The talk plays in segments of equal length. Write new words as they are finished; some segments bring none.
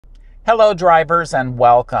Hello drivers and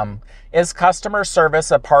welcome. Is customer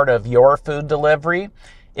service a part of your food delivery?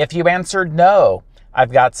 If you answered no,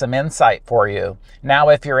 I've got some insight for you. Now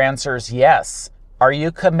if your answer is yes, are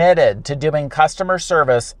you committed to doing customer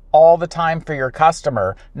service all the time for your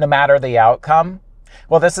customer, no matter the outcome?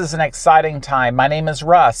 Well, this is an exciting time. My name is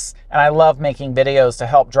Russ, and I love making videos to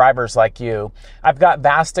help drivers like you. I've got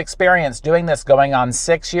vast experience doing this, going on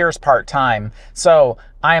 6 years part-time. So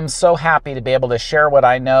I am so happy to be able to share what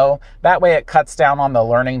I know. That way it cuts down on the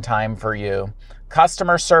learning time for you.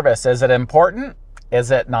 Customer service, is it important?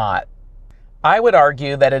 Is it not? I would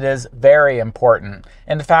argue that it is very important.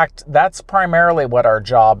 In fact, that's primarily what our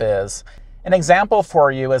job is. An example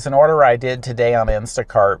for you is an order I did today on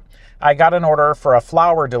Instacart. I got an order for a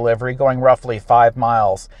flower delivery going roughly 5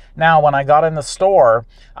 miles. Now, when I got in the store,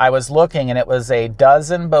 I was looking and it was a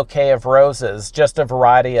dozen bouquet of roses, just a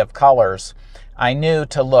variety of colors. I knew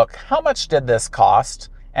to look, how much did this cost?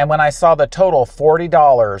 And when I saw the total,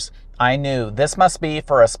 $40, I knew this must be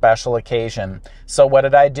for a special occasion. So what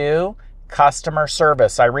did I do? Customer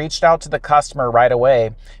service. I reached out to the customer right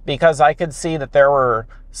away because I could see that there were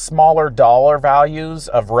smaller dollar values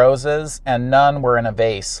of roses and none were in a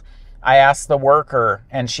vase. I asked the worker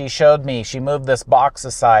and she showed me, she moved this box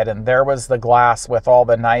aside and there was the glass with all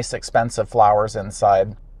the nice expensive flowers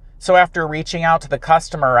inside. So after reaching out to the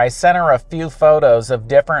customer, I sent her a few photos of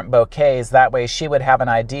different bouquets. That way she would have an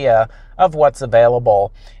idea of what's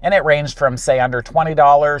available. And it ranged from say under $20,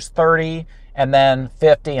 $30, and then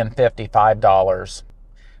 $50 and $55.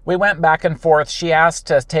 We went back and forth. She asked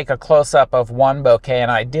to take a close-up of one bouquet,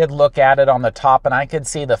 and I did look at it on the top, and I could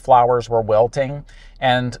see the flowers were wilting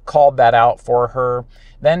and called that out for her.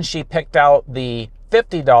 Then she picked out the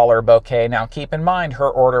 $50 bouquet. Now keep in mind, her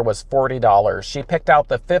order was $40. She picked out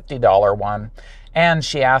the $50 one, and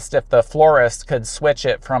she asked if the florist could switch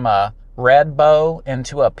it from a red bow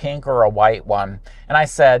into a pink or a white one. And I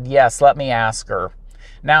said, yes, let me ask her.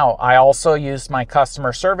 Now, I also used my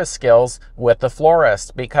customer service skills with the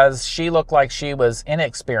florist because she looked like she was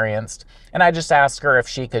inexperienced, and I just asked her if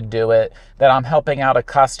she could do it, that I'm helping out a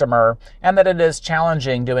customer, and that it is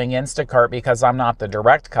challenging doing Instacart because I'm not the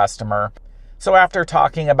direct customer. So after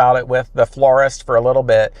talking about it with the florist for a little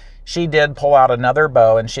bit, she did pull out another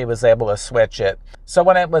bow and she was able to switch it. So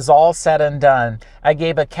when it was all said and done, I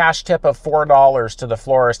gave a cash tip of $4 to the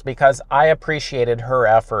florist because I appreciated her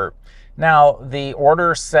effort. Now, the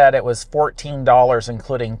order said it was $14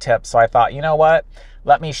 including tips, so I thought, you know what?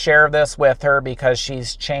 Let me share this with her because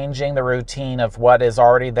she's changing the routine of what is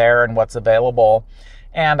already there and what's available,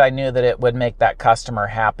 and I knew that it would make that customer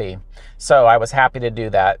happy. So I was happy to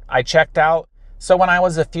do that. I checked out. So when I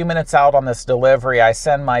was a few minutes out on this delivery, I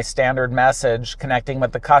send my standard message connecting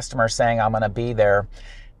with the customer saying I'm going to be there.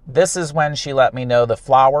 This is when she let me know the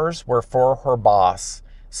flowers were for her boss.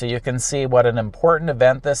 So you can see what an important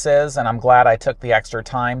event this is, and I'm glad I took the extra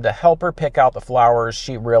time to help her pick out the flowers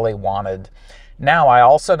she really wanted. Now, I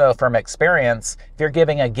also know from experience, if you're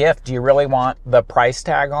giving a gift, do you really want the price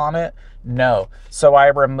tag on it? No. So I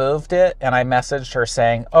removed it, and I messaged her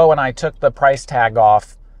saying, oh, and I took the price tag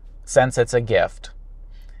off since it's a gift.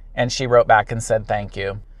 And she wrote back and said, thank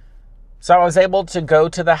you. So I was able to go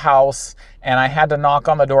to the house, and I had to knock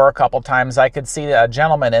on the door a couple times. I could see a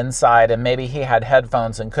gentleman inside, and maybe he had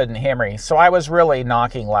headphones and couldn't hear me. So I was really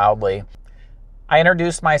knocking loudly. I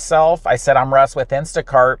introduced myself. I said, I'm Russ with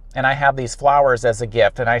Instacart, and I have these flowers as a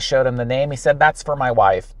gift. And I showed him the name. He said, that's for my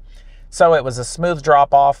wife. So it was a smooth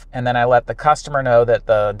drop-off, and then I let the customer know that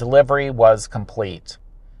the delivery was complete.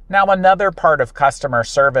 Now, another part of customer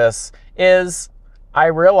service is I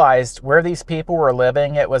realized where these people were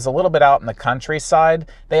living, it was a little bit out in the countryside.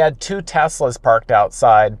 They had 2 Teslas parked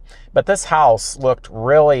outside, but this house looked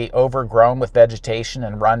really overgrown with vegetation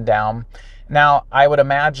and run down. Now, I would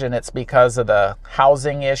imagine it's because of the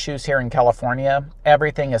housing issues here in California.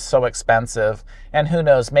 Everything is so expensive, and who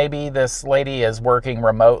knows, maybe this lady is working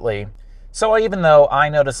remotely. So even though I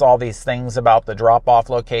notice all these things about the drop-off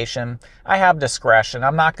location, I have discretion.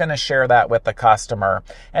 I'm not going to share that with the customer.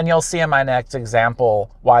 And you'll see in my next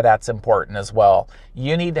example why that's important as well.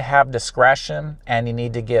 You need to have discretion and you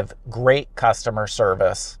need to give great customer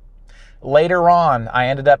service. Later on, I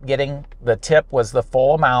ended up getting the tip was the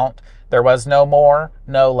full amount. There was no more,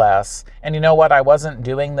 no less. And you know what? I wasn't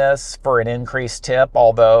doing this for an increased tip,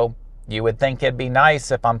 although you would think it'd be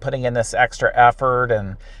nice if I'm putting in this extra effort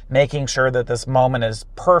and making sure that this moment is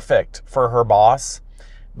perfect for her boss,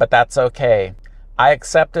 but that's okay. I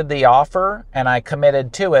accepted the offer and I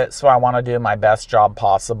committed to it, so I want to do my best job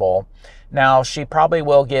possible. Now, she probably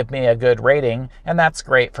will give me a good rating, and that's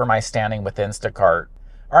great for my standing with Instacart.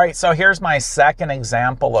 All right, so here's my second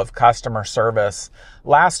example of customer service.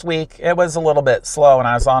 Last week, it was a little bit slow and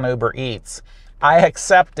I was on Uber Eats. I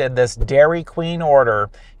accepted this Dairy Queen order,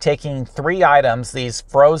 taking 3 items, these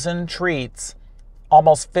frozen treats,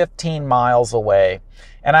 almost 15 miles away.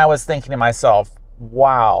 And I was thinking to myself,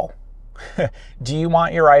 wow, do you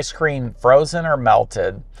want your ice cream frozen or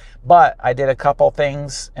melted? But I did a couple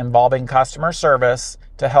things involving customer service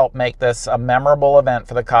to help make this a memorable event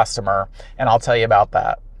for the customer, and I'll tell you about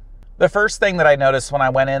that. The first thing that I noticed when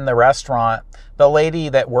I went in the restaurant, the lady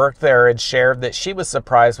that worked there had shared that she was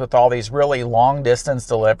surprised with all these really long distance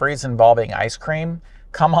deliveries involving ice cream.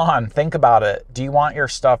 Come on, think about it. Do you want your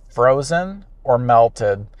stuff frozen or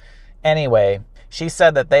melted? Anyway, she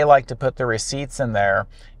said that they like to put the receipts in there,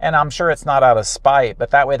 and I'm sure it's not out of spite,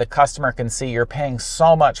 but that way the customer can see you're paying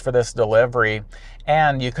so much for this delivery,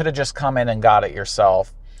 and you could have just come in and got it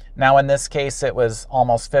yourself. Now, in this case, it was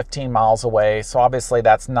almost 15 miles away, so obviously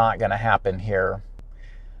that's not going to happen here.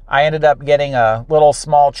 I ended up getting a little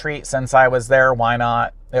small treat since I was there. Why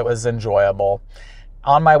not? It was enjoyable.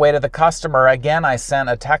 On my way to the customer, again, I sent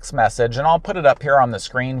a text message, and I'll put it up here on the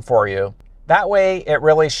screen for you. That way, it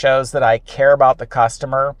really shows that I care about the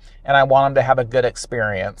customer and I want them to have a good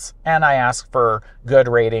experience. And I ask for good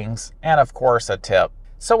ratings and, of course, a tip.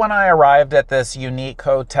 So when I arrived at this unique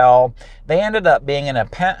hotel, they ended up being in a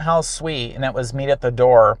penthouse suite, and it was meet at the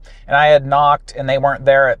door. And I had knocked and they weren't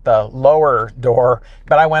there at the lower door,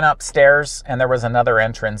 but I went upstairs and there was another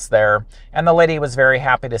entrance there. And the lady was very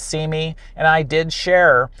happy to see me. And I did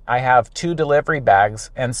share, I have 2 delivery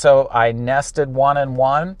bags. And so I nested one in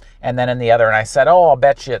one and then in the other. And I said, oh, I'll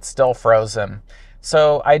bet you it's still frozen.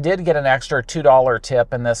 So I did get an extra $2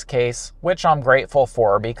 tip in this case, which I'm grateful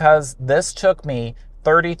for because this took me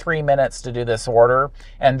 33 minutes to do this order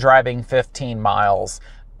and driving 15 miles.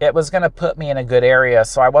 It was going to put me in a good area,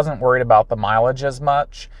 so I wasn't worried about the mileage as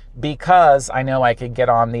much because I know I could get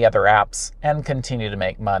on the other apps and continue to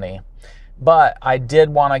make money. But I did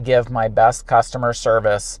want to give my best customer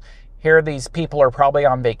service. Here, these people are probably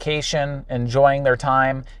on vacation, enjoying their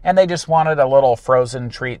time, and they just wanted a little frozen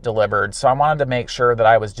treat delivered. So I wanted to make sure that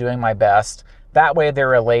I was doing my best. That way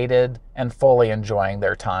they're elated and fully enjoying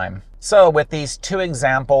their time. So with these 2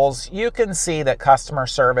 examples, you can see that customer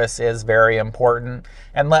service is very important.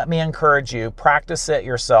 And let me encourage you, practice it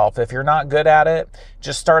yourself. If you're not good at it,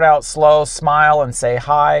 just start out slow, smile and say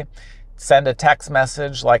hi. Send a text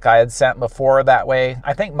message like I had sent before. That way,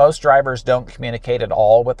 I think most drivers don't communicate at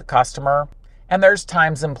all with the customer. And there's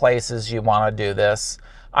times and places you want to do this.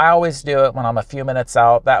 I always do it when I'm a few minutes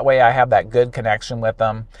out. That way I have that good connection with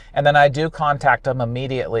them. And then I do contact them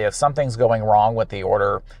immediately if something's going wrong with the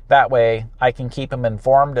order. That way I can keep them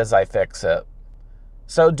informed as I fix it.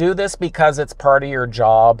 So do this because it's part of your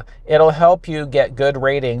job. It'll help you get good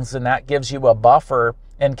ratings, and that gives you a buffer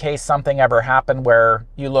in case something ever happened where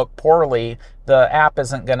you look poorly. The app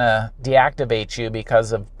isn't going to deactivate you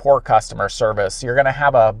because of poor customer service. You're going to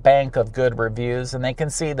have a bank of good reviews, and they can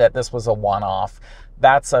see that this was a one-off.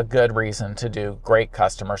 That's a good reason to do great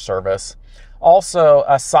customer service. Also,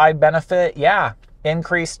 a side benefit,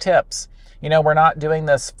 increased tips. You know, we're not doing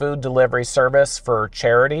this food delivery service for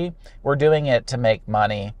charity. We're doing it to make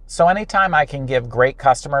money. So anytime I can give great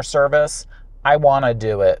customer service, I want to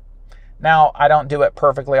do it. Now, I don't do it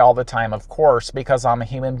perfectly all the time, of course, because I'm a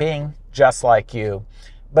human being just like you.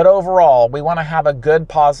 But overall, we want to have a good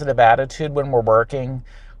positive attitude when we're working,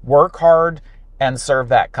 work hard, and serve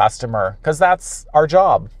that customer, because that's our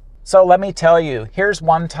job. So let me tell you, here's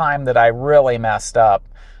one time that I really messed up.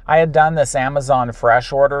 I had done this Amazon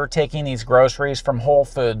Fresh order, taking these groceries from Whole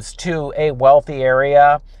Foods to a wealthy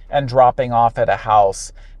area and dropping off at a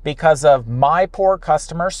house. Because of my poor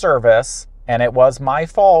customer service, and it was my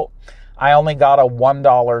fault, I only got a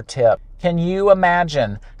 $1 tip. Can you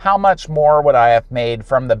imagine how much more would I have made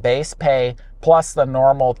from the base pay plus the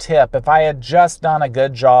normal tip if I had just done a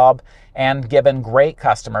good job and given great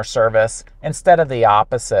customer service instead of the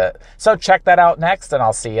opposite? So check that out next, and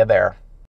I'll see you there.